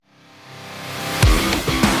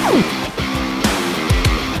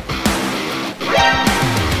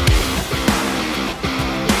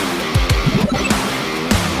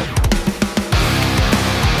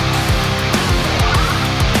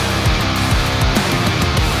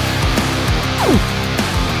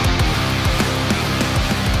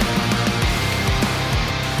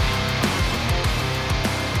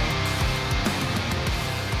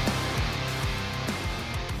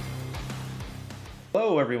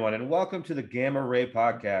everyone, and welcome to the Gamma Ray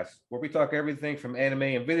Podcast, where we talk everything from anime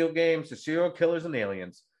and video games to serial killers and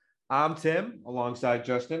aliens. I'm Tim, alongside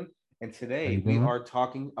Justin, and today we are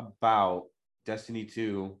talking about Destiny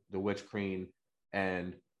 2, The Witch Queen,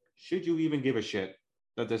 and should you even give a shit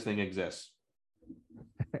that this thing exists?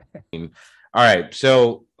 All right,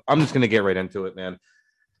 so I'm just going to get right into it, man.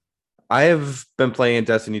 I have been playing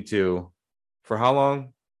Destiny 2 for how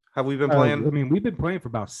long have we been playing? We've been playing for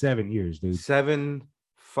about 7 years, dude. 7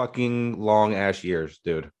 fucking long ass years,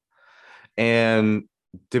 dude. And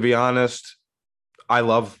to be honest, I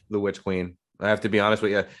love the Witch Queen. I have to be honest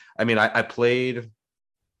with you. I mean, I played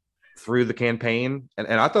through the campaign and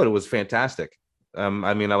I thought it was fantastic. I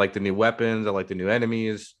like the new weapons, I like the new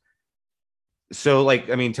enemies. So,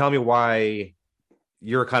 tell me why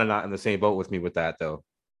you're kind of not in the same boat with me with that, though.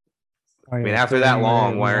 After that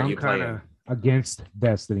long, why aren't you playing? Against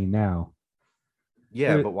Destiny now.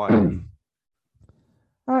 Yeah, but why?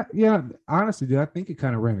 Honestly, dude, I think it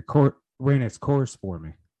kind of ran its course for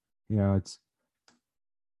me. You know, it's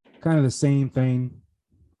kind of the same thing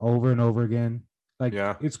over and over again.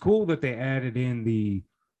 It's cool that they added in the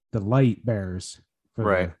light bearers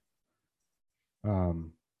for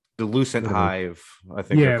the Lucent Hive, I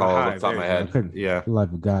think they're called off the top of my head.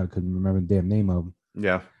 Life of God, I couldn't remember the damn name of them.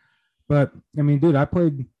 Yeah. But dude, I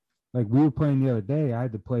played we were playing the other day. I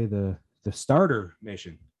had to play the starter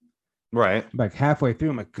mission. Right. Like halfway through,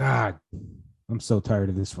 I'm like, God, I'm so tired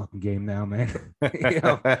of this fucking game now, man.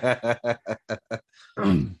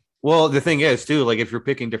 Well, the thing is, too, if you're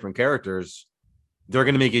picking different characters, they're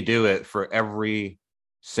going to make you do it for every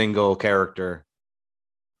single character.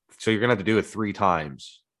 So you're going to have to do it 3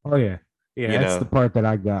 times. Oh, yeah. Yeah, that's the part that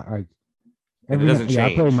I got. It doesn't change.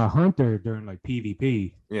 I played my hunter during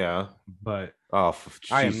PvP. Yeah. But I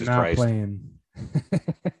am not Christ. Playing.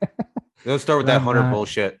 Let's start with that hunter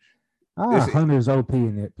bullshit. Hunter's OP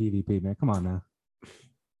in that PvP, man. Come on now.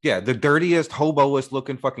 Yeah, the dirtiest, hoboist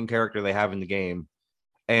looking fucking character they have in the game.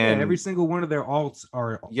 And every single one of their alts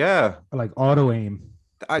are auto aim.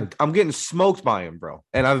 I'm getting smoked by him, bro.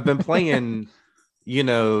 And I've been playing,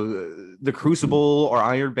 the Crucible or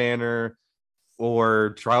Iron Banner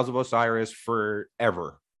or Trials of Osiris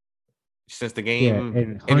forever. Since the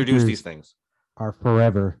game introduced these things. Are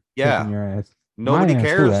forever. Yeah. Your ass. Nobody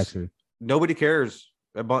cares. Too, nobody cares.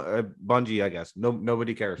 Bungie, I guess.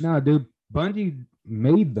 Nobody cares. No, dude. Bungie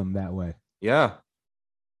made them that way. Yeah.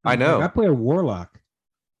 I know. I play a Warlock.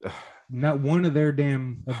 Not one of their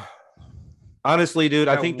damn. Honestly, dude,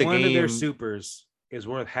 I think one of their supers is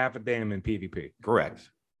worth half a damn in PvP. Correct.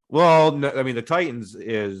 Well, no, the Titans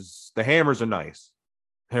the hammers are nice.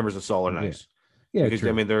 Hammers of Soul are nice. Yeah, because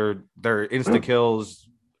true. they're insta kills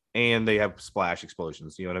and they have splash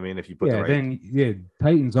explosions. You know what I mean? If you put the right.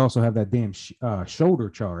 Titans also have that damn shoulder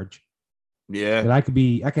charge. Yeah, that I could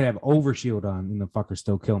have overshield on and the fucker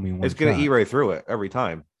still kill me. It's gonna eat right through it every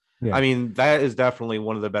time. Yeah. That is definitely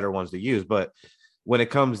one of the better ones to use. But when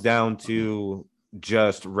it comes down to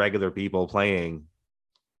just regular people playing,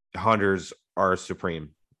 hunters are supreme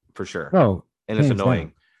for sure. Oh, and it's annoying.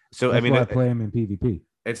 Down. So That's why I play him in PvP.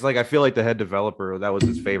 It's I feel like the head developer, that was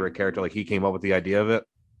his favorite character. He came up with the idea of it.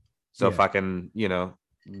 So fucking, it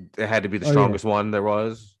had to be the strongest one there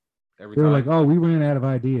was. Every time. They were we ran out of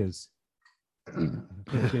ideas.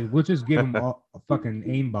 We'll just give him a fucking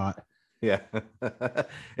aimbot. Yeah,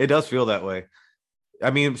 it does feel that way.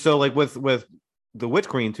 So with the Witch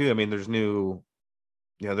Queen too. There's new,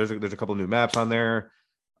 there's a couple new maps on there.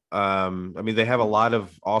 They have a lot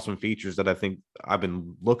of awesome features that I think I've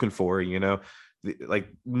been looking for.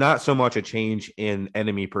 Not so much a change in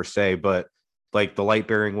enemy per se, but the light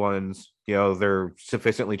bearing ones. They're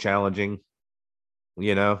sufficiently challenging.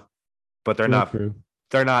 But they're not. True.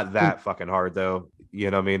 They're not that fucking hard though.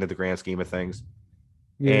 In the grand scheme of things.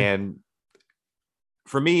 Yeah. And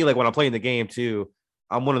for me, when I'm playing the game too,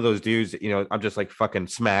 I'm one of those dudes that, I'm just fucking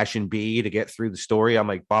smashing B to get through the story. I'm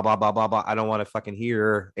blah, blah, blah, blah, blah. I don't want to fucking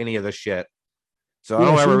hear any of this shit. So I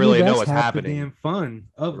don't ever really know what's happening. The damn fun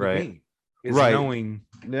of the game is knowing.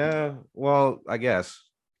 Yeah. Well, I guess.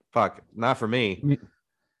 Fuck. Not for me.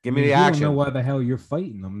 Give me the action. You don't know why the hell you're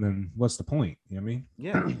fighting them, then what's the point? You know what I mean?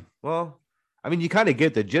 Yeah. Well, you kind of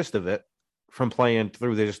get the gist of it from playing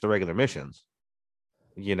through just the regular missions.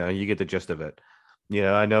 You get the gist of it.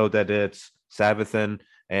 I know that it's Savathun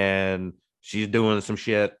and she's doing some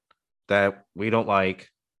shit that we don't like.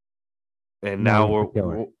 And now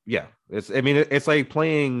we're it's like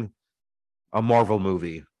playing a Marvel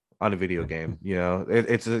movie on a video game.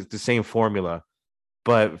 It's the same formula.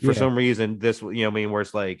 But for some reason, this, where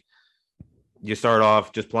it's you start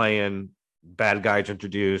off just playing, bad guys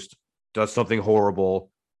introduced, does something horrible,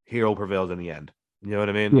 hero prevails in the end. You know what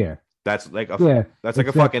I mean? Yeah. That's like Yeah. That's like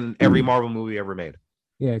a fucking every Marvel movie ever made.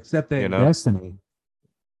 Yeah, except that in Destiny.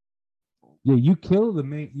 Yeah, you kill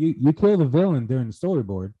the you kill the villain during the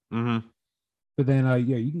storyboard. Mm-hmm. But then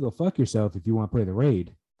you can go fuck yourself if you want to play the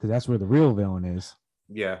raid, because that's where the real villain is.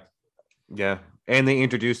 Yeah. Yeah. And they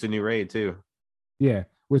introduced a new raid too. Yeah,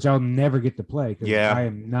 which I'll never get to play because I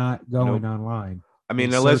am not going online. I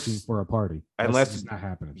mean, unless searching for a party. Unless it's not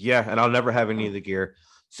happening. Yeah, and I'll never have any of the gear.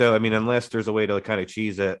 So I mean, unless there's a way to kind of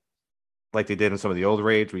cheese it like they did in some of the old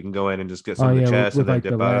raids, we can go in and just get some of the chests and then like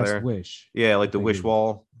dip the out last of there. Wish. Yeah, like the wish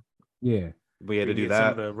wall. Yeah. We had to do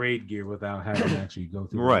that. Some of the raid gear without having to actually go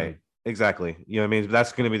through. Right. Exactly. You know what I mean?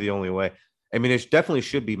 That's going to be the only way. I mean, it definitely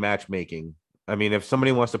should be matchmaking. I mean, if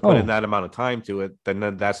somebody wants to put in that amount of time to it,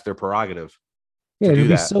 then that's their prerogative. Yeah, it'd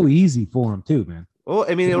be so easy for them too, man. Well,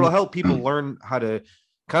 I mean, it'll help people learn how to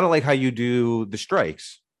kind of like how you do the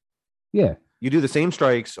strikes. Yeah. You do the same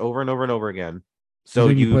strikes over and over and over again. So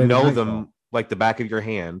you know them like the back of your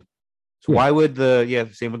hand. So why would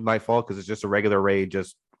same with Nightfall, because it's just a regular raid,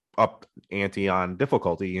 just up ante on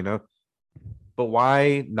difficulty, you know? But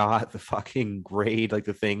why not the fucking raid, like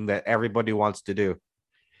the thing that everybody wants to do?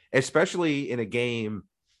 Especially in a game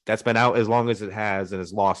that's been out as long as it has and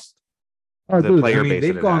has lost the player base.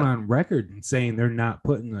 They've gone on record and saying they're not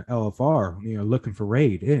putting the LFR, looking for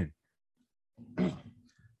raid in.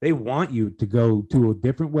 They want you to go to a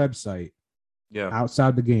different website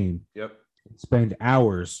outside the game. Yep. Spend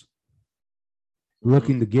hours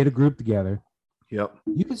looking to get a group together. Yep.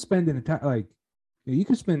 You could spend an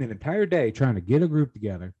entire day trying to get a group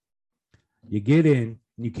together. You get in,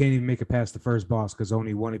 and you can't even make it past the first boss because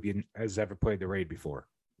only one of you has ever played the raid before.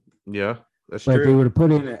 Yeah, that's true. But if they would have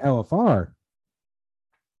put in an LFR,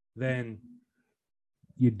 then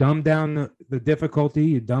you dumb down the difficulty,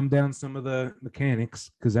 you dumb down some of the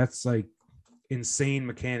mechanics, because that's like insane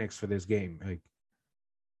mechanics for this game. Like,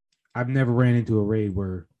 I've never ran into a raid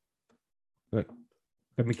where like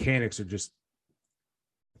the mechanics are just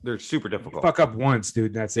they're super difficult. Fuck up once,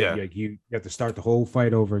 dude. That's it. Like you have to start the whole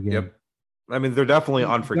fight over again. Yep. I mean, they're definitely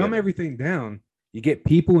unforgiving. Dumb everything down. You get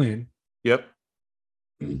people in. Yep.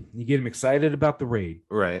 You get them excited about the raid.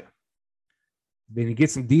 Right. Then you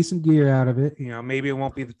get some decent gear out of it. Maybe it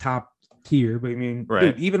won't be the top tier, but I mean,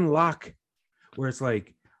 dude, even Locke, where it's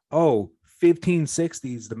like,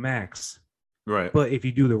 1560 is the max. Right. But if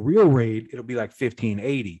you do the real raid, it'll be like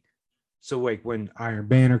 1580. So like when Iron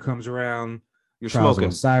Banner comes around, you're smoking.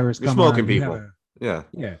 Osiris you're smoking people. Yeah.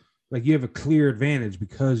 Like you have a clear advantage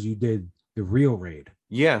because you did the real raid.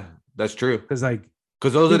 Yeah, that's true. Because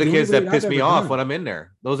those are the kids that piss me off when I'm in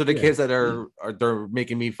there. Those are the kids that they're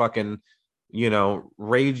making me fucking,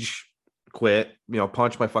 rage quit.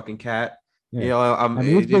 Punch my fucking cat. Yeah.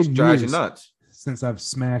 It just drives you nuts. Since I've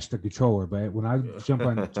smashed the controller, but when I jump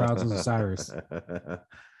on Trials of Osiris.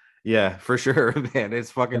 Yeah, for sure, man.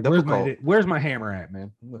 It's fucking difficult. Where's my hammer at,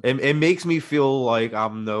 man? It makes me feel like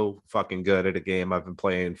I'm no fucking good at a game I've been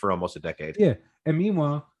playing for almost a decade. Yeah. And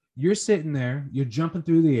meanwhile, you're sitting there, you're jumping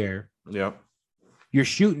through the air. Yeah. You're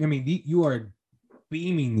shooting. I mean, you are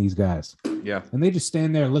beaming these guys. Yeah. And they just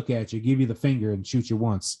stand there, look at you, give you the finger, and shoot you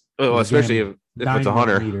once. Oh, especially if it's a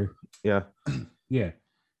hunter. Yeah. Yeah.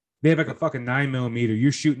 They have like a fucking 9mm.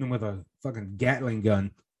 You're shooting them with a fucking Gatling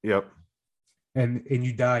gun. Yep. And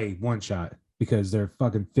you die one shot because they're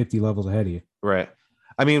fucking 50 levels ahead of you. Right.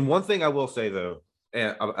 I mean, one thing I will say though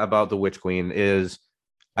about the Witch Queen is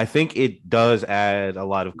I think it does add a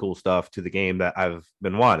lot of cool stuff to the game that I've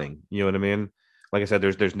been wanting. You know what I mean? Like I said,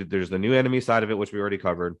 there's the new enemy side of it, which we already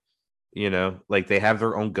covered. Like they have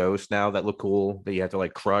their own ghosts now that look cool that you have to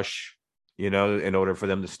like crush, in order for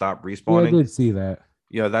them to stop respawning. Yeah, I did see that.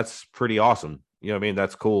 That's pretty awesome. You know what I mean?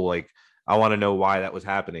 That's cool. Like I want to know why that was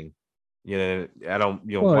happening. I don't,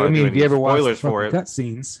 well, I mean, if you ever watch for it,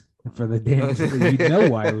 cutscenes for the damage, you know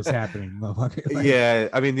why it was happening, motherfucker. Like, yeah,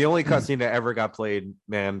 I mean, the only cutscene that ever got played,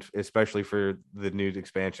 man, especially for the new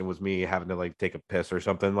expansion, was me having to like take a piss or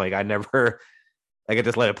something. Like I could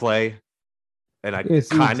just let it play, and I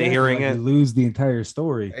kind of hearing it. You lose the entire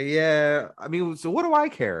story. Yeah, I mean, so what do I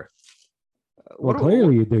care? Well,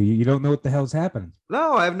 clearly you do. You don't know what the hell's happening.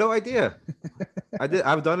 No, I have no idea.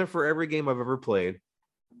 I've done it for every game I've ever played.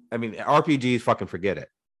 I mean, RPGs, fucking forget it.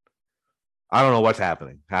 I don't know what's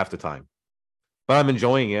happening half the time, but I'm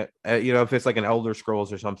enjoying it. If it's like an Elder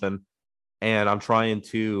Scrolls or something, and I'm trying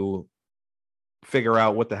to figure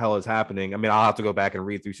out what the hell is happening. I mean, I'll have to go back and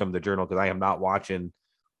read through some of the journal because I am not watching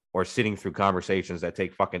or sitting through conversations that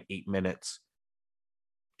take fucking 8 minutes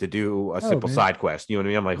to do a simple side quest. You know what I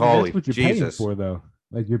mean? I'm like, holy that's what you're Jesus. Paying for though.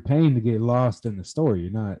 Like you're paying to get lost in the story.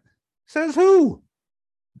 You're not. Says who?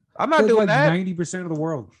 I'm not doing like that. 90% of the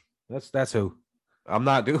world. That's who. I'm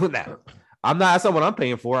not doing that. That's not what I'm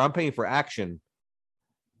paying for. I'm paying for action.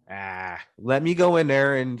 Let me go in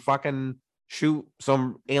there and fucking shoot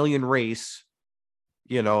some alien race,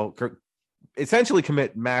 essentially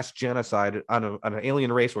commit mass genocide on an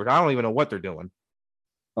alien race where I don't even know what they're doing.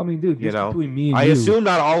 I mean, dude, between me and I assume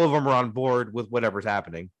not all of them are on board with whatever's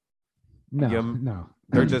happening. No.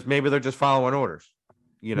 They're just following orders,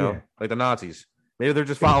 like the Nazis. Maybe they're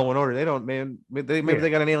just following orders. They don't, man. Maybe they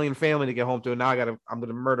got an alien family to get home to, and now I'm going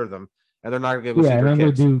to murder them, and they're not going to go see their kids. Yeah, and I'm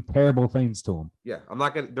going to do terrible things to them. Yeah,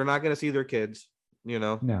 they're not going to see their kids.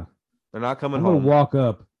 No, they're not coming home. I'm going to walk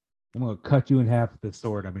up. I'm going to cut you in half with the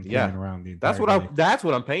sword I've been carrying around the entire day. That's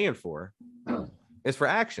what I'm paying for. It's for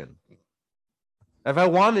action. If I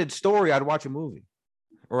wanted story, I'd watch a movie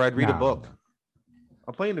or I'd read a book.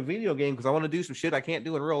 I'm playing the video game because I want to do some shit I can't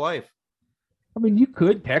do in real life. I mean, you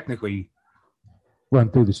could technically run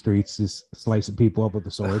through the streets, just slicing people up with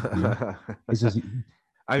a sword. It's just,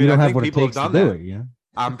 I think people have done that.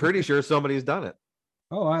 I'm pretty sure somebody's done it.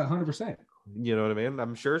 Oh, 100%. You know what I mean?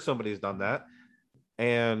 I'm sure somebody's done that.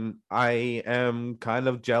 And I am kind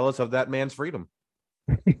of jealous of that man's freedom.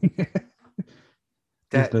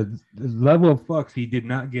 The level of fucks he did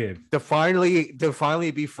not give to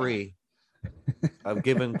finally be free of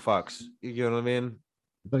giving fucks. You know what I mean?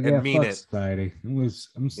 But and mean it. Society.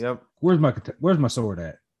 Yep. Where's my sword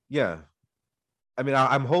at? Yeah. I mean,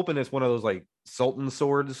 I'm hoping it's one of those like Sultan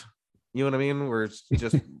swords. You know what I mean? Where it's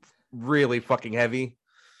just really fucking heavy.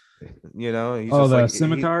 He's the like,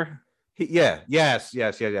 scimitar. Yes.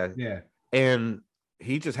 Yeah. And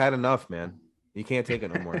he just had enough, man. He can't take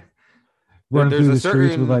it no more. Running through the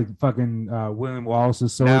streets with like fucking William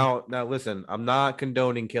Wallace's sword. Now listen, I'm not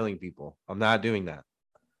condoning killing people. I'm not doing that.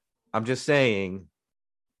 I'm just saying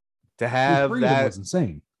to have that was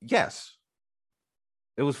insane. Yes.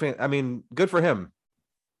 It was I mean, good for him.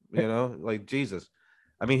 Like Jesus.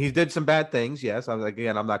 I mean, he did some bad things. Yes. I'm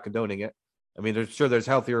not condoning it. I mean, there's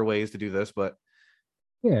healthier ways to do this, but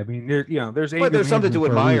yeah, I mean, there's something to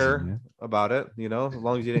admire about it, as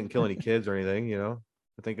long as you didn't kill any kids or anything,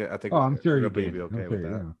 I think. Oh, I'm sure you'll be okay with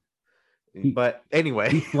that. But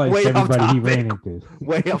anyway, he everybody he ran into.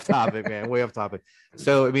 Way off topic, man. Way off topic.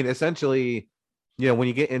 So, I mean, essentially, when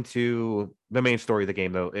you get into the main story of the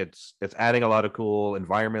game, though, it's adding a lot of cool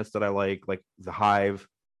environments that I like the Hive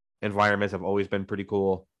environments have always been pretty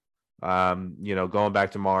cool. Going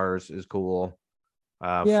back to Mars is cool.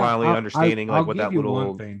 Finally understanding I'll what that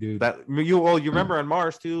little thing, dude. That you remember on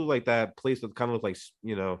Mars too, like that place that kind of looked like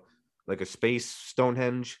like a space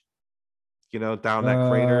Stonehenge, down that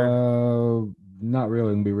crater. Not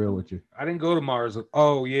really, to be real with you. I didn't go to Mars.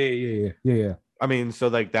 Oh yeah. I mean, so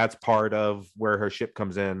like that's part of where her ship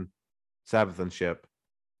comes in, Sabbathan's ship.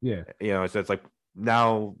 Yeah. So it's like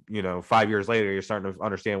now, 5 years later, you're starting to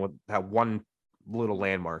understand how one little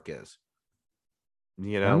landmark is.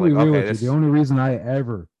 The only reason I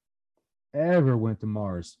ever went to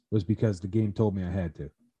Mars was because the game told me I had to.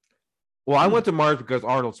 Well, I went to Mars because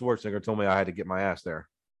Arnold Schwarzenegger told me I had to get my ass there.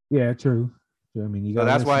 Yeah, true. I mean, so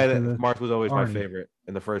that's why Mars was always my favorite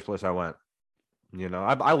in the first place I went.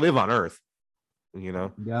 I live on Earth.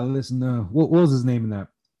 You gotta listen to what was his name in that?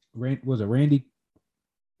 Was it Randy?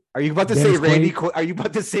 Are you about to say Randy? Are you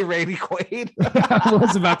about to say Randy Quaid? I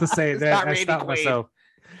was about to say that. I stopped myself.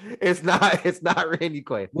 It's not Randy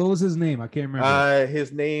Quaid. What was his name? I can't remember.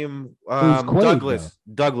 His name Quaid, Douglas.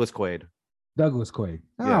 Though. Douglas Quaid. Douglas Quaid.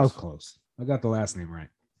 Oh, yes. I was close. I got the last name right.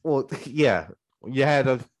 Well, yeah. You had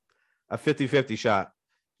a 50-50 shot.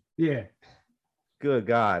 Yeah. Good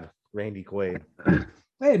God, Randy Quaid.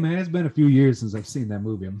 Hey man, it's been a few years since I've seen that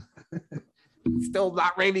movie. Still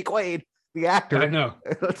not Randy Quaid, the actor. I know.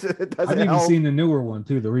 I've even seen the newer one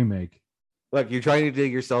too, the remake. Look, you're trying to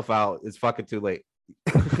dig yourself out. It's fucking too late.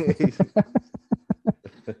 But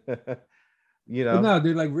no,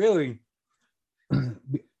 dude, like really,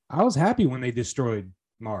 I was happy when they destroyed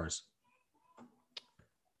Mars.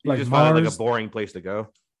 You just found it like a boring place to go.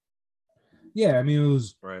 Yeah, I mean it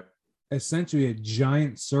was right. Essentially a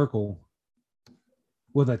giant circle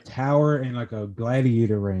with a tower and like a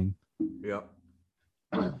gladiator ring. Yeah.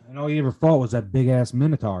 And all you ever fought was that big ass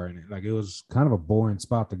Minotaur in it. Like it was kind of a boring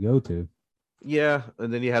spot to go to. Yeah,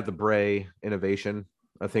 and then you had the Bray Innovation,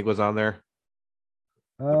 I think, was on there.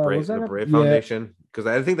 The Bray Foundation, because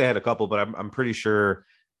I think they had a couple, but I'm pretty sure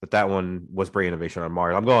that one was Bray Innovation on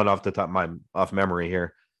Mars. I'm going off the top off memory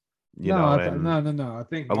here. No. I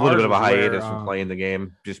think a little bit of a hiatus from playing the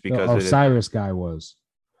game just because the Osiris guy was.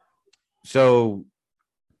 So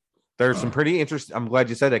there's some pretty interesting. I'm glad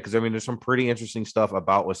you said that because I mean, there's some pretty interesting stuff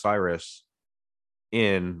about Osiris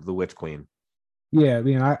in the Witch Queen. Yeah, I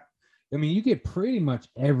mean, I mean, you get pretty much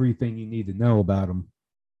everything you need to know about him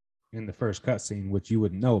in the first cutscene, which you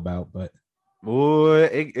wouldn't know about, but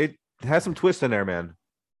it has some twists in there, man.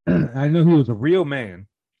 I know he was a real man.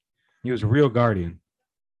 He was a real guardian.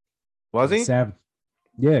 Was he?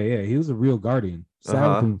 Yeah, he was a real guardian.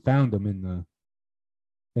 Savathun found him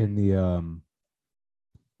in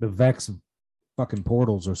the Vex fucking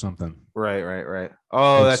portals or something. Right.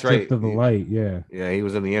 Oh, that's right. To the light, yeah. Yeah, he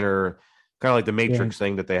was in the inner, kind of like the Matrix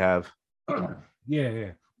thing that they have.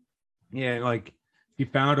 Yeah. Like he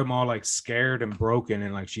found him all like scared and broken,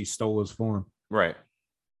 and like she stole his form. Right.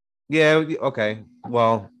 Yeah. Okay.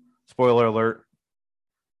 Well, spoiler alert.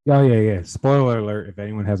 Oh yeah. Spoiler alert if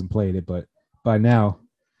anyone hasn't played it, but by now,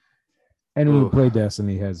 anyone who played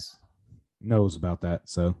Destiny knows about that.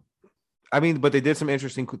 So, I mean, but they did some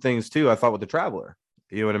interesting things too. I thought with the Traveler,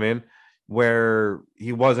 you know what I mean, where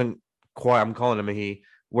he wasn't quite. I'm calling him a he,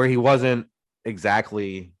 where he wasn't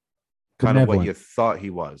exactly kind of what you thought he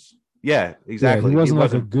was. Yeah, exactly. Yeah, he wasn't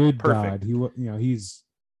like a good perfect. God. He's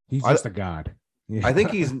just a god. Yeah. I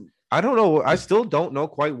think he's. I don't know. I still don't know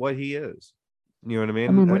quite what he is. You know what I mean?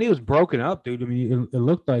 I mean, when he was broken up, dude. I mean, it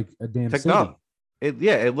looked like a damn city.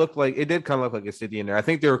 It looked like it did kind of look like a city in there. I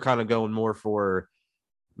think they were kind of going more for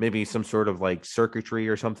maybe some sort of like circuitry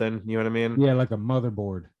or something. You know what I mean? Yeah, like a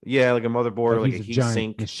motherboard. Yeah, like a motherboard, like a heat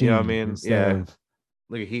sink. You know what I mean? Yeah,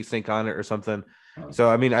 like a heat sink on it or something. So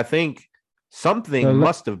I mean, I think something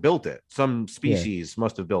must have built it. Some species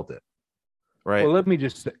must have built it. Right. Well, let me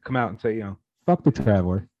just come out and say, fuck the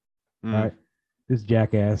Traveler. All right. This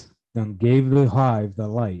jackass done gave the hive the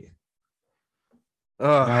light.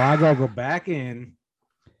 Now I gotta go back in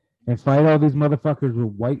and fight all these motherfuckers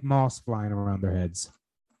with white moss flying around their heads.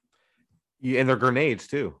 Yeah, and they're grenades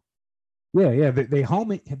too. Yeah. They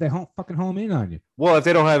fucking home in on you. Well, if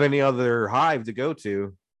they don't have any other hive to go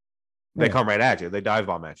to, they come right at you. They dive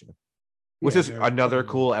bomb at you, which is another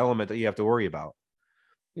cool element that you have to worry about.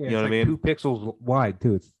 Yeah, you know what I mean? 2 pixels wide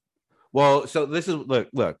too. Well, so this is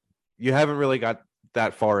look. You haven't really got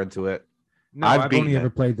that far into it. No, I've only ever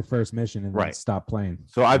played the first mission and then stopped playing.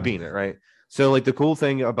 So I've beaten it, right? So like the cool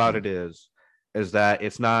thing about it is that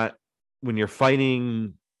it's not when you're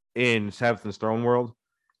fighting in Savathun's throne world,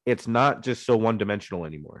 it's not just so one-dimensional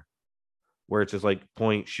anymore. Where it's just like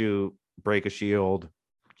point, shoot, break a shield,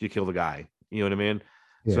 you kill the guy. You know what I mean?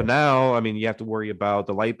 Yeah. So now, I mean, you have to worry about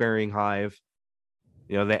the light-bearing hive.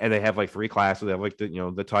 They have like 3 classes. They have like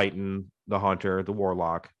the Titan, the Hunter, the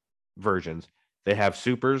Warlock versions. They have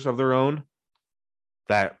supers of their own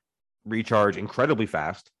that recharge incredibly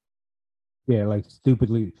fast. Yeah, like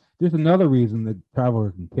stupidly. There's another reason that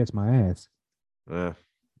Traveler can kiss my ass. Because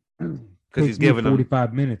he's giving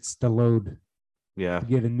 45 minutes to load. Yeah. To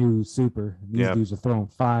get a new super. These dudes are throwing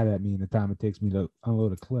 5 at me in the time it takes me to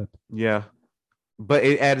unload a clip. Yeah. But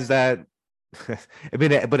it adds that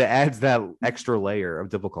it adds that extra layer of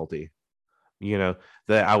difficulty, that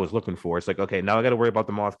I was looking for. It's like, okay, now I got to worry about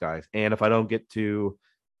the moth guys. And if I don't get to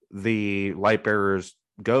the light bearer's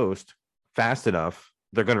ghost fast enough,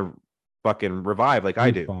 they're going to fucking revive like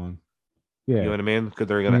I do. Yeah. You know what I mean? Because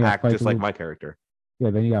they're going to act just like my character. Yeah,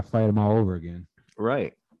 then you got to fight them all over again.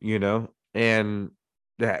 Right. And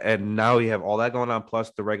now you have all that going on,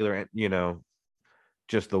 plus the regular,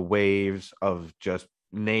 just the waves of just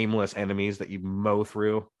nameless enemies that you mow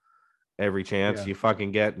through every chance you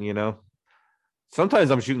fucking get.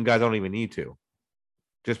 Sometimes I'm shooting guys I don't even need to,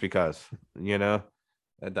 just because, at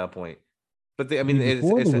that point. But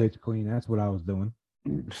before the Witch Queen, that's what I was doing.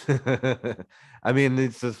 I mean,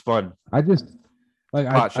 it's just fun. I just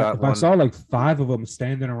if I saw like 5 of them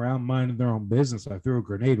standing around minding their own business, I threw a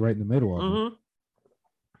grenade right in the middle of them.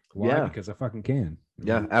 Why? Yeah. Because I fucking can.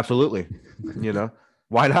 Yeah, absolutely.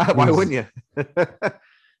 Why not? Why wouldn't you?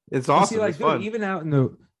 It's awesome. See, like, dude, fun. Even out in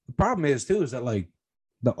the problem is that like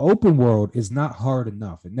the open world is not hard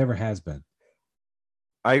enough. It never has been.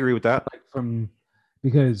 I agree with that.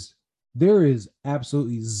 Because there is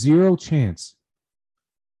absolutely 0 chance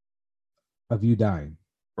of you dying.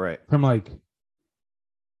 Right. From like,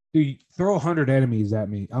 dude, throw 100 enemies at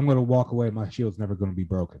me. I'm going to walk away. My shield's never going to be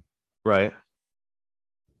broken. Right.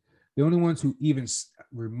 The only ones who even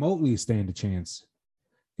remotely stand a chance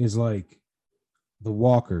is like the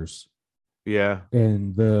walkers. Yeah.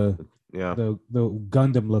 And the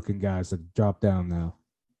Gundam looking guys that drop down now.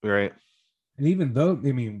 Right. And even though,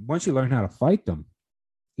 once you learn how to fight them,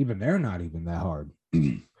 even they're not even that hard.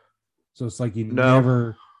 So it's like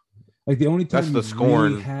never, like the only time that's the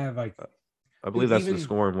Scorn really have like, I believe that's the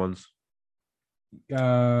Scorn ones.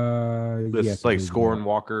 Yes, like Scorn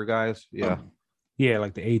Walker guys. Yeah. Yeah,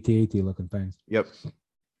 like the AT-AT looking things. Yep.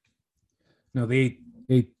 No, the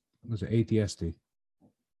was it ATST?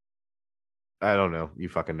 I don't know. You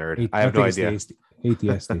fucking nerd. I have no idea. It's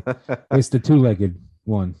it's the two-legged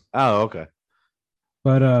one. Oh, okay.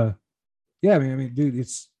 But yeah, I mean, dude,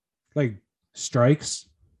 it's like strikes.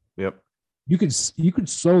 Yep. You could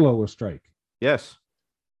solo a strike. Yes.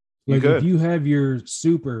 Like if you have your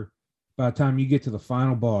super, by the time you get to the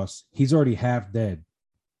final boss, he's already half dead.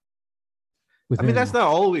 I mean, that's not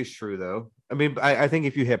always true, though. I mean, I think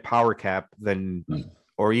if you hit power cap, then,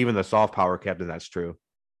 or even the soft power cap, then that's true.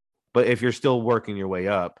 But if you're still working your way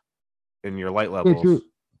up in your light levels,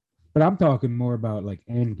 but I'm talking more about like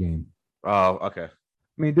end game. Oh, okay.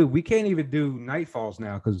 I mean, dude, we can't even do nightfalls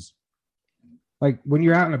now because, like, when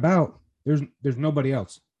you're out and about, there's nobody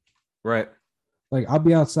else. Right. Like, I'll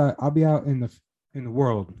be outside. I'll be out in the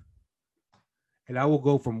world, and I will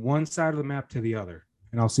go from one side of the map to the other,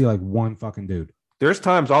 and I'll see like one fucking dude. There's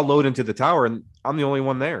times I'll load into the tower, and I'm the only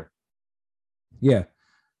one there. Yeah,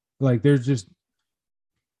 like there's just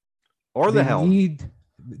or the helm.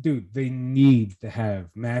 They need to have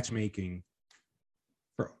matchmaking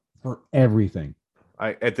for everything.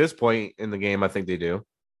 At this point in the game, I think they do.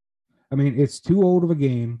 I mean, it's too old of a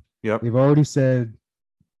game. Yep. They've already said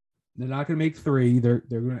they're not going to make 3. They're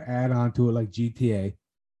going to add on to it like GTA,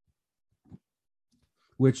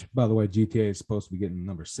 which, by the way, GTA is supposed to be getting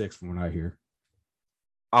number 6 from what I hear.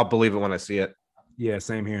 I'll believe it when I see it. Yeah,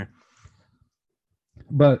 same here.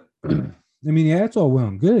 But I mean, yeah, it's all well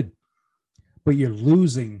and good, but you're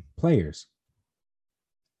losing players.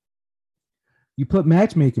 You put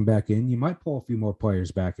matchmaking back in, you might pull a few more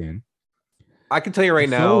players back in. I can tell you right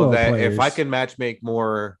now that if I can matchmake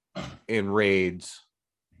more in raids,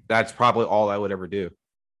 that's probably all I would ever do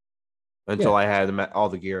until I had all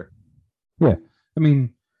the gear. Yeah. I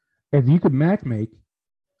mean, if you could matchmake,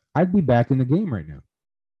 I'd be back in the game right now.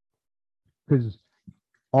 Because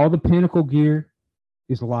all the pinnacle gear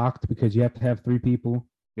is locked because you have to have 3 people.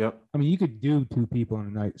 Yep. I mean, you could do 2 people on a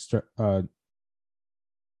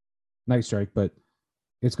night strike, but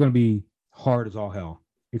it's going to be hard as all hell,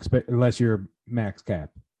 unless you're max cap.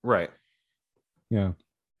 Right. Yeah.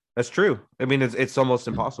 That's true. I mean, it's almost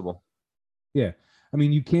impossible. Yeah. I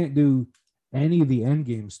mean, you can't do any of the end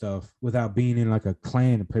game stuff without being in like a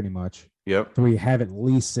clan, pretty much. Yep. So you have at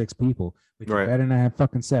least 6 people, but you better not have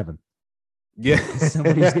fucking 7. Yeah.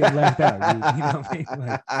 Somebody's getting left out. You know what I mean?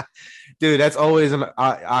 Like, dude, that's always an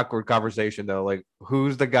awkward conversation, though. Like,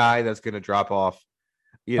 who's the guy that's going to drop off?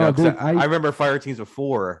 You know, dude, I remember fire teams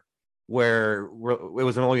before where it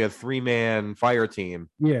was only a 3-man fire team.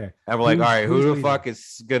 Yeah. And we're like, all right, who the fuck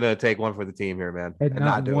is going to take one for the team here, man? And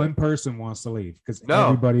not one person wants to leave because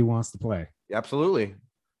everybody wants to play. Absolutely.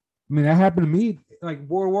 I mean, that happened to me, like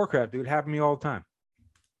World of Warcraft, dude. It happened to me all the time.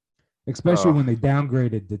 Especially when they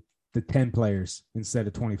downgraded the 10 players instead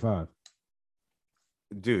of 25.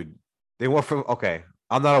 Dude, they went from, okay,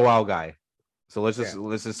 I'm not a WoW guy. So let's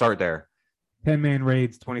just start there. 10-man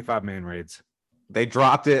raids, 25-man raids. They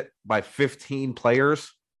dropped it by 15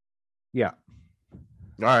 players. Yeah.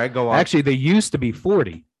 All right, go on. Actually, they used to be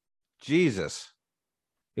 40. Jesus.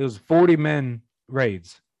 It was 40 men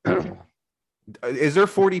raids. Is there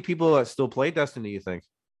 40 people that still play Destiny, you think?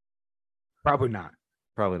 Probably not.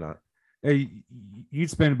 Probably not.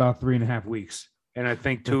 You'd spend about 3.5 weeks. And I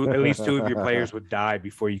think at least 2 of your players would die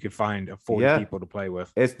before you could find 40 people to play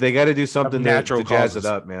with. They got to do something to jazz it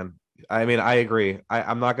up, man. I mean, I agree.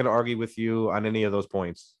 I'm not going to argue with you on any of those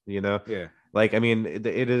points, you know? Yeah. Like, I mean,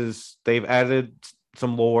 they've added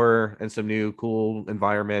some lore and some new cool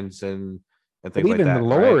environments and things like that. Even the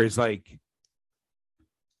lore is like,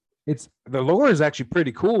 the lore is actually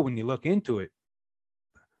pretty cool when you look into it.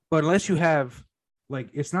 But unless you have, like,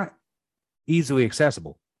 it's not easily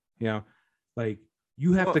accessible, you know? Like,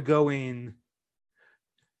 you have to go in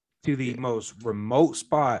to the most remote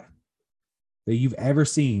spot that you've ever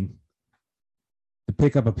seen to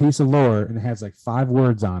pick up a piece of lore, and it has like 5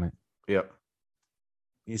 words on it. Yep.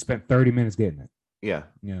 You spent 30 minutes getting it. Yeah.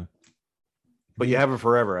 Yeah. But you have it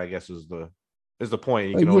forever, I guess, is the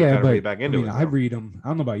point. You can always kind of read back into it. I read them. I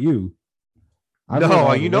don't know about you.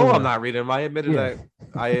 No, you know I'm not reading them. I admitted that.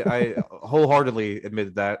 I wholeheartedly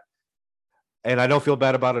admitted that. And I don't feel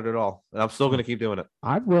bad about it at all. And I'm still going to keep doing it.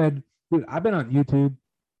 I've been on YouTube.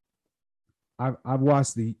 I've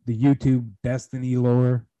watched the YouTube Destiny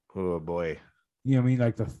lore. Oh, boy. You know what I mean?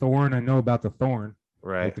 Like the Thorn. I know about the Thorn.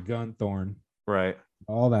 Right. Like the gun Thorn. Right.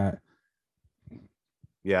 All that.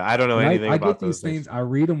 Yeah, I don't know anything about I get these things. I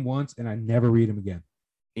read them once and I never read them again.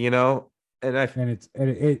 You know? And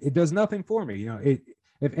it does nothing for me. You know,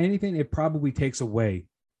 if anything, it probably takes away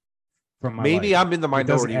from my life. I'm in the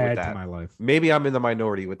minority with that. To my life. Maybe I'm in the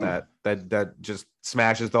minority with that. That just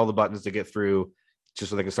smashes all the buttons to get through just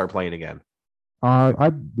so they can start playing again.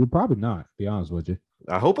 I probably not. To be honest with you.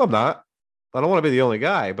 I hope I'm not. I don't want to be the only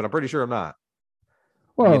guy, but I'm pretty sure I'm not.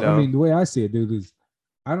 Well, I mean, the way I see it, dude, is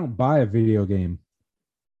I don't buy a video game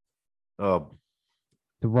to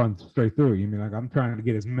run straight through. You mean like I'm trying to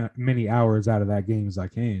get as many hours out of that game as I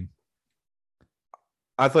can.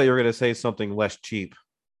 I thought you were going to say something less cheap.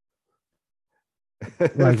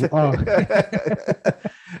 Like, oh.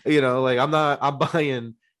 Like I'm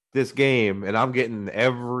buying this game and I'm getting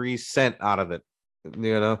every cent out of it. Oh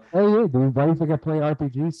yeah, dude. Why do you think I play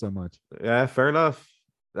RPGs so much? Yeah, fair enough.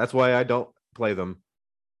 That's why I don't play them.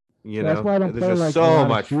 That's why I don't There's play just like so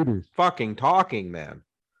much shooters. fucking talking, man.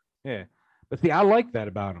 Yeah, but see, I like that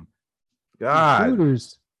about them. God,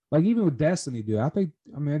 shooters, like even with Destiny, dude. I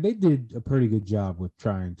mean, they did a pretty good job with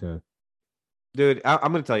trying to. Dude,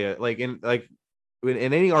 I'm gonna tell you, in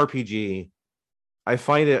any RPG, I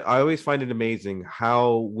always find it amazing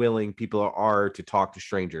how willing people are to talk to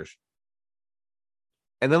strangers.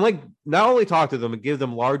 And then, not only talk to them and give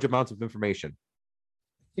them large amounts of information.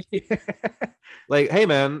 Like, hey,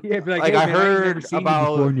 man. Yeah, like hey, I man, heard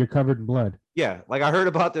about. You and you're covered in blood. Yeah, I heard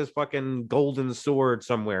about this fucking golden sword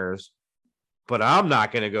somewheres, but I'm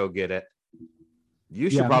not gonna go get it.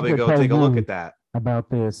 You should probably go take a look at that.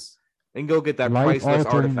 About this. And go get that priceless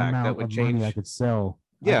artifact that would change. I could sell.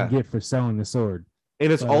 Yeah, get for selling the sword.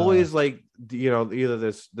 And it's always either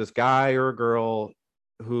this guy or a girl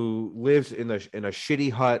who lives in a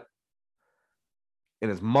shitty hut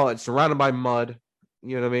and it's mud, surrounded by mud,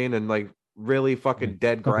 you know what I mean? And really fucking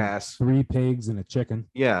dead grass. 3 pigs and a chicken.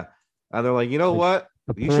 Yeah. And they're like, you know what?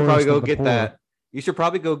 You should probably go get that. You should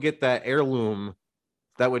probably go get that heirloom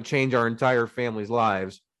that would change our entire family's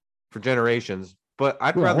lives for generations. But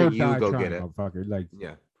I'd rather you go get it.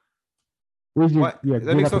 Yeah.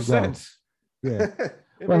 That makes no sense. Yeah.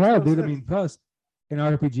 Well, hell, dude. I mean, plus in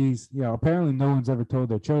RPGs, apparently no one's ever told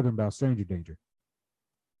their children about stranger danger.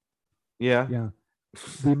 Yeah. Yeah.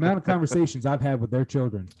 The amount of conversations I've had with their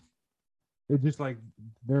children, it's just like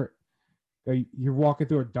you're walking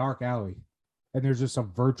through a dark alley and there's just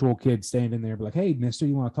some virtual kid standing there, like, hey, mister,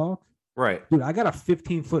 you want to talk? Right. Dude, I got a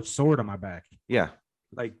 15-foot sword on my back. Yeah.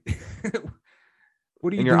 Like,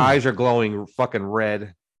 what are you And your eyes are glowing fucking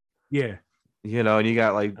red. Yeah. And you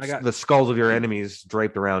got the skulls of your enemies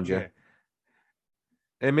draped around you. Yeah.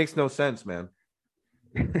 It makes no sense, man.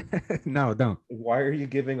 No, don't. Why are you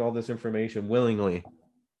giving all this information willingly?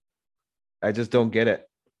 I just don't get it.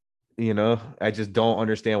 I just don't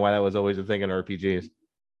understand why that was always a thing in RPGs.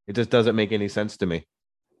 It just doesn't make any sense to me.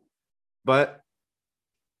 But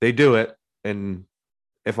they do it, and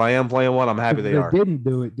if I am playing one, I'm happy they are. They didn't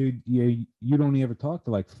do it, dude. You don't ever talk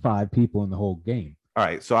to 5 people in the whole game. All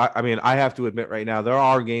right, so I mean, I have to admit right now, there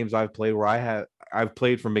are games I've played where I've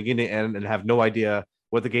played from beginning to end and have no idea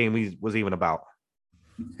what the game was even about.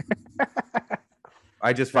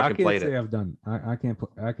 I just fucking played it.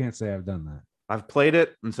 I can't say I've done that. I've played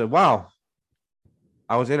it and said, wow,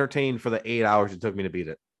 I was entertained for the 8 hours it took me to beat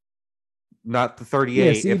it. Not the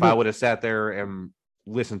 38 if I would have sat there and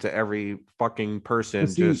listened to every fucking person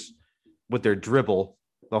just with their dribble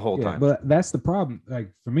the whole time. But that's the problem.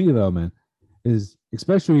 For me though, man, is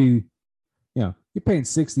especially, you're paying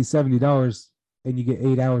 $60, $70 and you get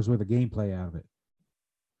 8 hours worth of gameplay out of it.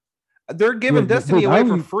 They're giving Destiny away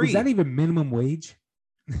for free. Is that even minimum wage?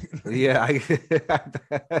 Yeah,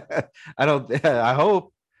 I don't. I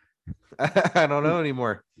hope. I don't know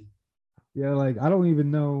anymore. Yeah, I don't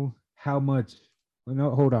even know how much.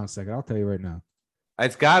 No, hold on a second. I'll tell you right now.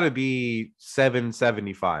 It's got to be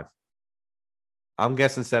 $7.75. I'm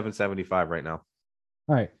guessing $7.75 right now.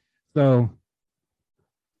 All right, so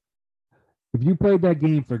if you played that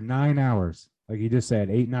game for 9 hours, like you just said,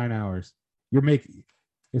 8-9 hours, you're making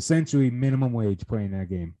essentially minimum wage playing that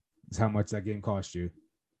game. Is how much that game cost you.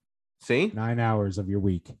 See? 9 hours of your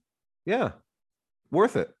week. Yeah.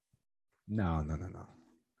 Worth it. No.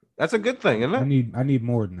 That's a good thing, isn't it? I need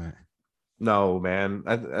more than that. No, man.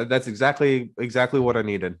 That's exactly what I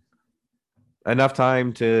needed. Enough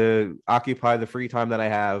time to occupy the free time that I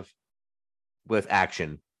have with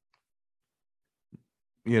action.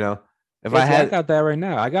 If I got that right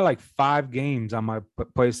now. I got 5 games on my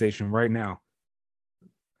PlayStation right now.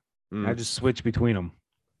 I just switch between them.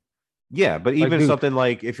 Yeah, but even something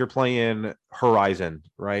like if you're playing Horizon,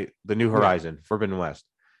 right? The new Horizon, Forbidden West.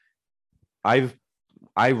 I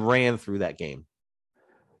ran through that game.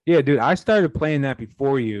 Yeah, dude, I started playing that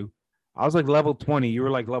before you. I was level 20. You were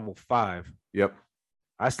level 5. Yep.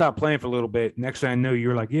 I stopped playing for a little bit. Next thing I know, you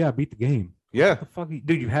were yeah, I beat the game. Yeah. What the fuck?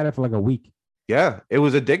 Dude, you had it for a week. Yeah, it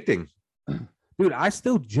was addicting. Dude, I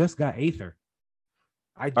still just got Aether.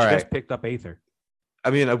 I just picked up Aether. I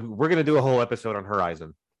mean, we're going to do a whole episode on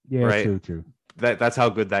Horizon. Yeah, right? True. that's how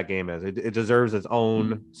good that game is. It deserves its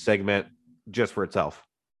own segment just for itself.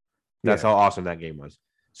 That's how awesome that game was.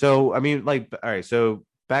 So, I mean, like, all right, so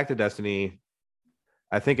back to Destiny.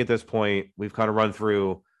 I think at this point we've kind of run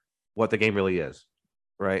through what the game really is,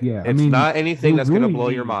 right? Yeah, it's not anything that's going to blow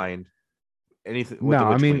your mind. Anything? No,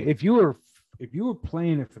 I mean, if you were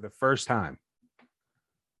playing it for the first time,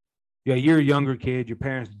 yeah, you're a younger kid. Your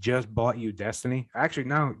parents just bought you Destiny. Actually,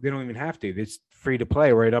 now they don't even have to. It's free to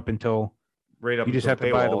play right up until you just have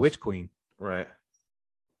to buy the Witch Queen. Right.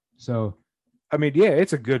 So, I mean, yeah,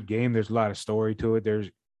 it's a good game. There's a lot of story to it.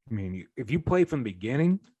 If you play from the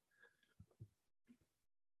beginning,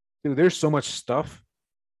 dude, there's so much stuff.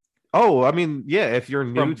 Oh, I mean, yeah, if you're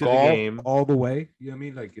new to the game all the way, you know what I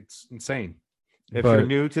mean? Like, it's insane. If you're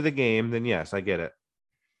new to the game, then yes, I get it.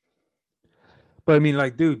 But I mean,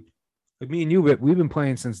 like, dude, like me and you, we've been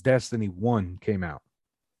playing since Destiny 1 came out.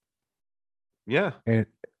 Yeah. And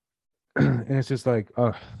it's just like,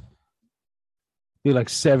 like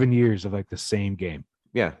 7 years of like the same game.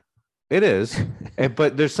 Yeah, it is.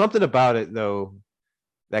 But there's something about it though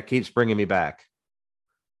that keeps bringing me back,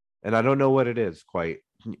 and I don't know what it is quite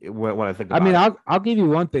when I think about it. I'll give you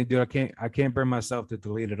one thing, dude. I can't bring myself to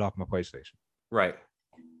delete it off my PlayStation. Right.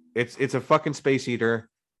 It's a fucking space eater,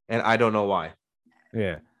 and I don't know why.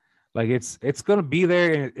 Yeah, like it's gonna be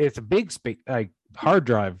there, and it's a big space like hard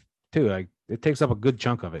drive too. Like it takes up a good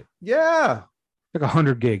chunk of it. Yeah, like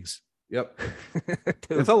 100 gigs. Yep.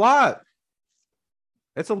 It's a lot.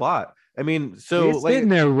 It's a lot. I mean, so it's like, sitting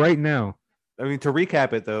there right now. I mean, to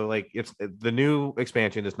recap it though, like it's the new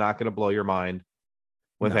expansion is not going to blow your mind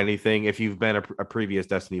with anything if you've been a previous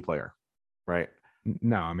Destiny player, right?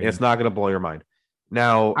 No, I mean it's not going to blow your mind.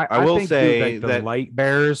 Now, I will think, say dude, like, the light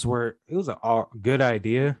bearers it was a good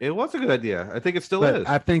idea. It was a good idea. I think it still is.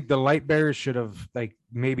 I think the light bearers should have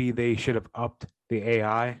maybe they should have upped the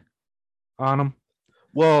AI on them.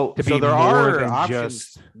 Well, so there are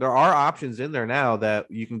options. There are options in there now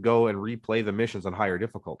that you can go and replay the missions on higher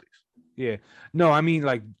difficulties. Yeah. No, I mean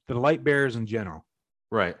like the light bearers in general.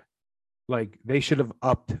 Right. Like they should have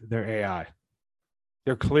upped their AI.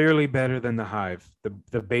 They're clearly better than the Hive,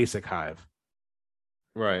 the basic Hive.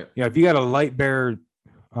 Right. Yeah, if you got a light bearer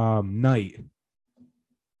knight,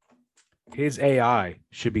 his AI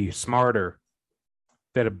should be smarter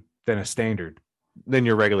than a standard. Than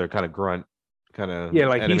your regular kind of grunt. Yeah,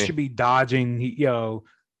 like enemy. He should be dodging,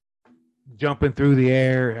 jumping through the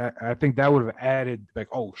air. I think that would have added like,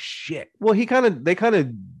 oh shit. Well,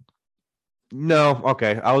 no,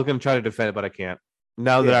 okay. I was gonna try to defend it, but I can't.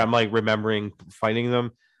 Now that I'm like remembering fighting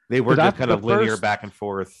them, they were just kind of linear back and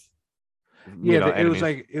forth.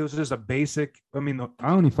 It was just a basic. I mean,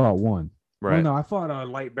 I only fought one. Right. Well, no, I fought a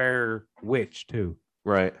light bearer witch too.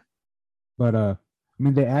 Right. But I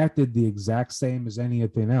mean, they acted the exact same as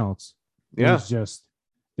anything else. It was just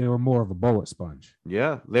they were more of a bullet sponge.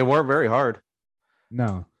 Yeah, they weren't very hard.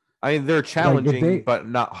 No, I mean they're challenging, but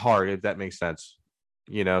not hard. If that makes sense,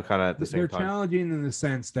 kind of at the same time. They're challenging in the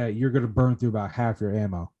sense that you're going to burn through about half your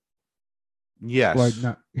ammo. Yes, like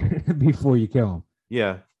not before you kill them.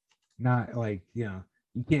 Yeah, not like you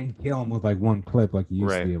can't kill them with like one clip like you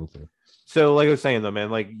used to be able to. So, like I was saying though, man,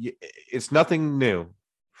 like it's nothing new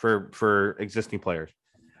for existing players,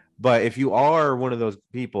 but if you are one of those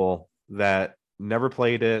people that never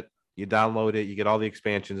played it, you download it, you get all the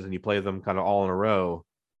expansions, and you play them kind of all in a row,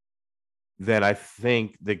 then I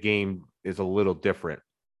think the game is a little different.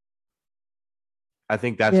 I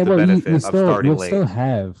think that's the benefit of starting late. You'll still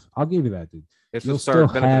have, I'll give you that, dude. You'll still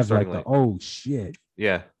have like the, oh shit.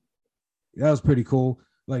 Yeah. That was pretty cool.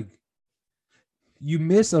 Like you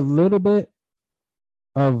miss a little bit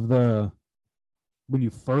of when you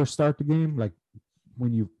first start the game, like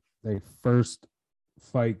when you first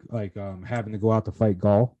fight, like having to go out to fight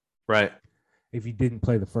Gaul, right? If you didn't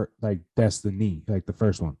play the first, like Destiny, like the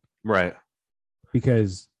first one, right?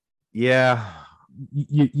 Because you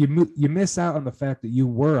miss out on the fact that you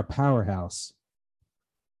were a powerhouse,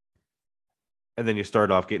 and then you start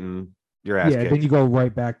off getting your ass kicked. Then you go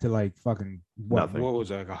right back to like fucking what was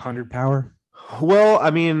it, like 100 power? Well, I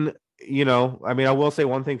mean, I will say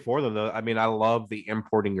one thing for them though. I mean, I love the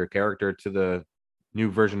importing your character to the new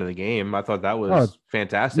version of the game. I thought that was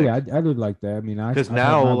fantastic. Yeah, I did like that. I mean, because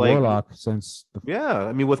now like Warlock since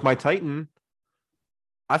I mean, with my Titan,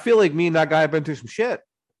 I feel like me and that guy have been through some shit.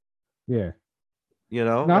 Yeah,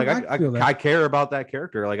 I care about that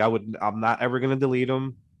character. Like I'm not ever gonna delete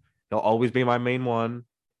him. He'll always be my main one.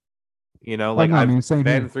 I've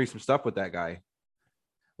been through some stuff with that guy.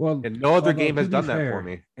 Well, and no other game has done that for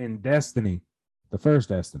me. In Destiny, the first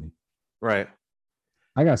Destiny, right?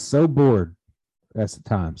 I got so bored at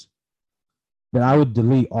times that I would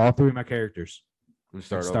delete all three of my characters and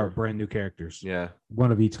start brand new characters. Yeah.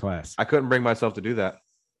 One of each class. I couldn't bring myself to do that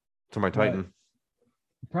to my Titan.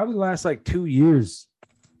 Probably last like 2 years,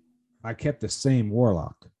 I kept the same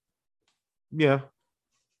Warlock. Yeah.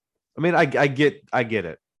 I mean, I get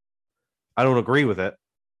it. I don't agree with it.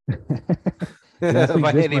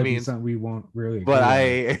 By any means. Something we won't really. But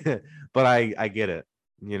I get it.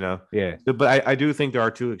 You know. Yeah. But I do think there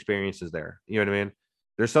are two experiences there. You know what I mean?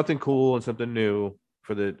 There's something cool and something new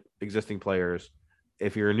for the existing players.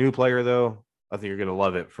 If you're a new player, though, I think you're gonna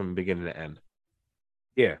love it from beginning to end.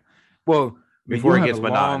 Yeah. Well, before it gets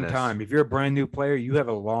monotonous. Long time. If you're a brand new player, you have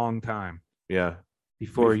a long time. Yeah.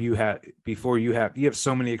 Before you have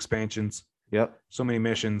so many expansions. Yep. So many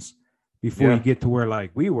missions before you get to where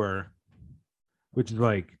like we were, which is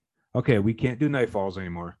like, okay, we can't do Nightfalls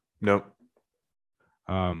anymore. Nope.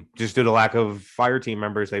 Just due to lack of fire team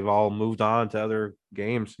members, they've all moved on to other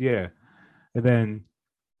games. Yeah. And then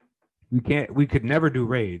we could never do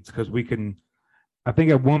raids because I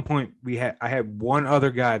think at one point I had one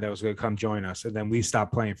other guy that was going to come join us, and then we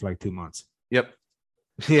stopped playing for like 2 months. Yep.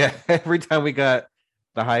 Yeah. Every time we got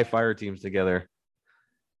the high fire teams together,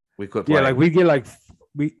 we quit playing. Yeah, like we'd get like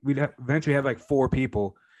we'd eventually have like 4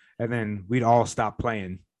 people, and then we'd all stop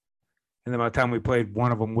playing. And then by the time we played,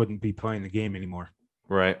 one of them wouldn't be playing the game anymore.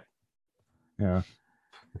 Right. Yeah.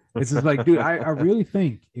 It's just like, dude, I really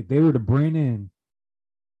think if they were to bring in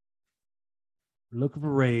looking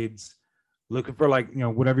for raids, looking for like,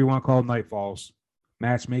 whatever you want to call Nightfalls,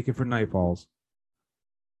 matchmaking for Nightfalls,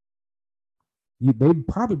 they'd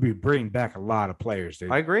probably bring back a lot of players.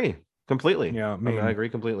 Dude. I agree completely. Yeah, I agree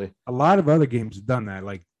completely. A lot of other games have done that.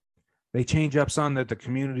 Like they change up something that the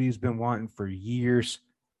community's been wanting for years,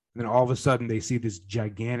 and then all of a sudden they see this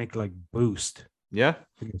gigantic like boost. Yeah,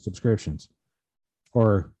 in subscriptions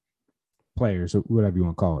or players or whatever you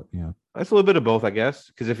want to call it. Yeah, that's a little bit of both, I guess.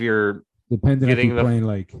 Because if you're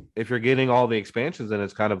if you're getting all the expansions, then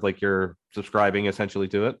it's kind of like you're subscribing essentially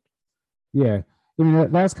to it. Yeah, I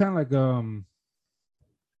mean that's kind of like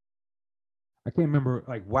I can't remember,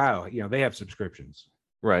 like WoW. They have subscriptions,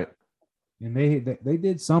 right? And they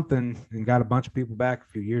did something and got a bunch of people back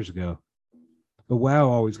a few years ago. But WoW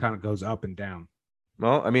always kind of goes up and down.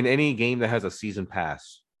 Well, I mean, any game that has a season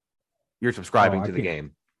pass, you're subscribing to the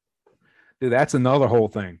game. Dude, that's another whole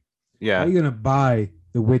thing. Yeah, how are you gonna buy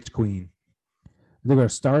the Witch Queen? They're gonna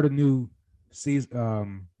start a new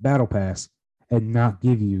season battle pass and not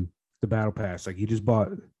give you the battle pass. Like you just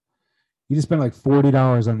spent like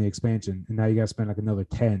 $40 on the expansion, and now you got to spend like another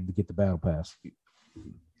 $10 to get the battle pass.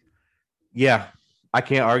 Yeah, I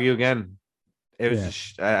can't argue again. It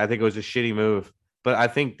was, I think it was a shitty move, but I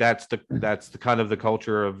think that's the kind of the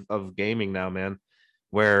culture of gaming now, man,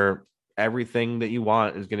 where everything that you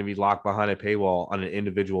want is going to be locked behind a paywall on an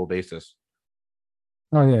individual basis.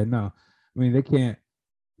 Oh yeah, no, I mean they can't.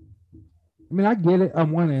 I mean I get it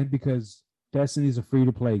on one end because Destiny is a free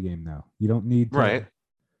to play game now. You don't need to,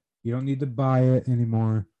 You don't need to buy it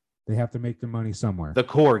anymore. They have to make their money somewhere. The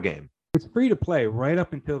core game. It's free to play right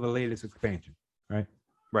up until the latest expansion, right?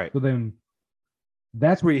 Right. So then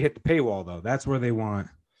that's where you hit the paywall, though. That's where they want.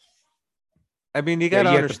 I mean, you got to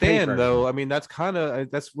understand, though. I mean, that's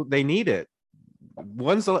what they need it.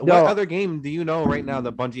 What other game do you know right now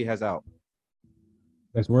that Bungie has out?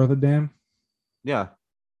 That's worth a damn? Yeah.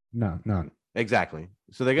 No, none. Exactly.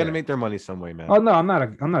 So they got to make their money some way, man. Oh no, I'm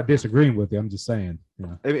not disagreeing with you. I'm just saying.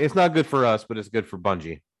 It's not good for us, but it's good for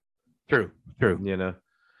Bungie. True. All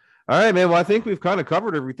right, man. Well, I think we've kind of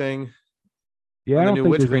covered everything. Yeah, the new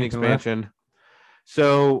Witch Queen expansion.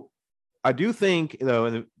 So I do think, though,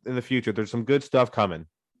 in the future, there's some good stuff coming.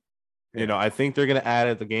 Yeah. I think they're going to add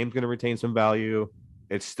it. The game's going to retain some value.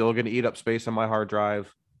 It's still going to eat up space on my hard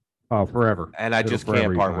drive. Oh, forever. And I just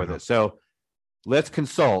can't part with it. So let's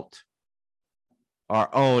consult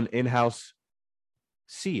our own in-house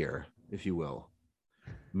seer, if you will.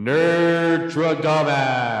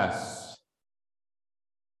 Nerdtradamus.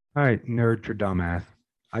 All right, Nerdtradamus.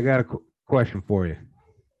 I got a question for you.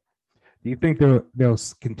 Do you think they'll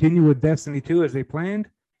continue with Destiny 2 as they planned,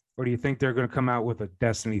 or do you think they're going to come out with a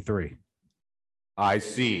Destiny 3? I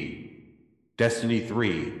see Destiny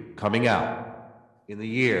 3 coming out in the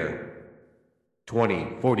year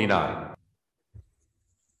 2049.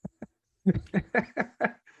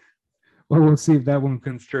 Well, we'll see if that one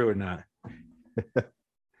comes true or not.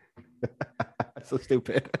 That's so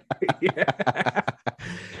stupid.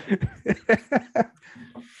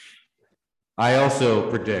 I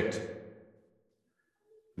also predict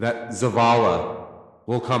that Zavala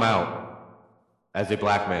will come out as a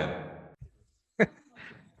black man.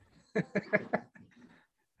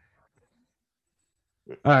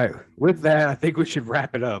 All right. With that, I think we should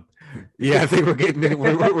wrap it up. Yeah, I think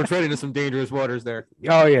we're treading into some dangerous waters there.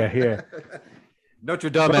 Oh yeah. Notre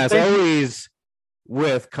Dame, as always,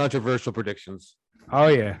 with controversial predictions. Oh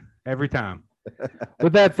yeah, every time.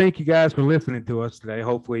 With that, thank you guys for listening to us today.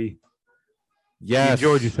 Hopefully, you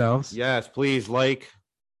enjoyed yourselves. Yes, please like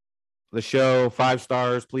the show, 5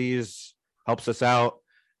 stars, please, helps us out.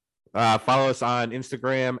 Follow us on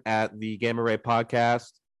Instagram at the Gamma Ray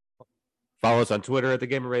Podcast. Follow us on Twitter at the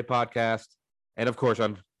Gamma Ray Podcast, and of course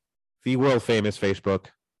on the world famous Facebook,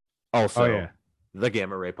 also the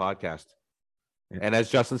Gamma Ray Podcast. Yeah. And as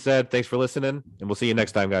Justin said, thanks for listening, and we'll see you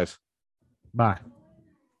next time, guys. Bye.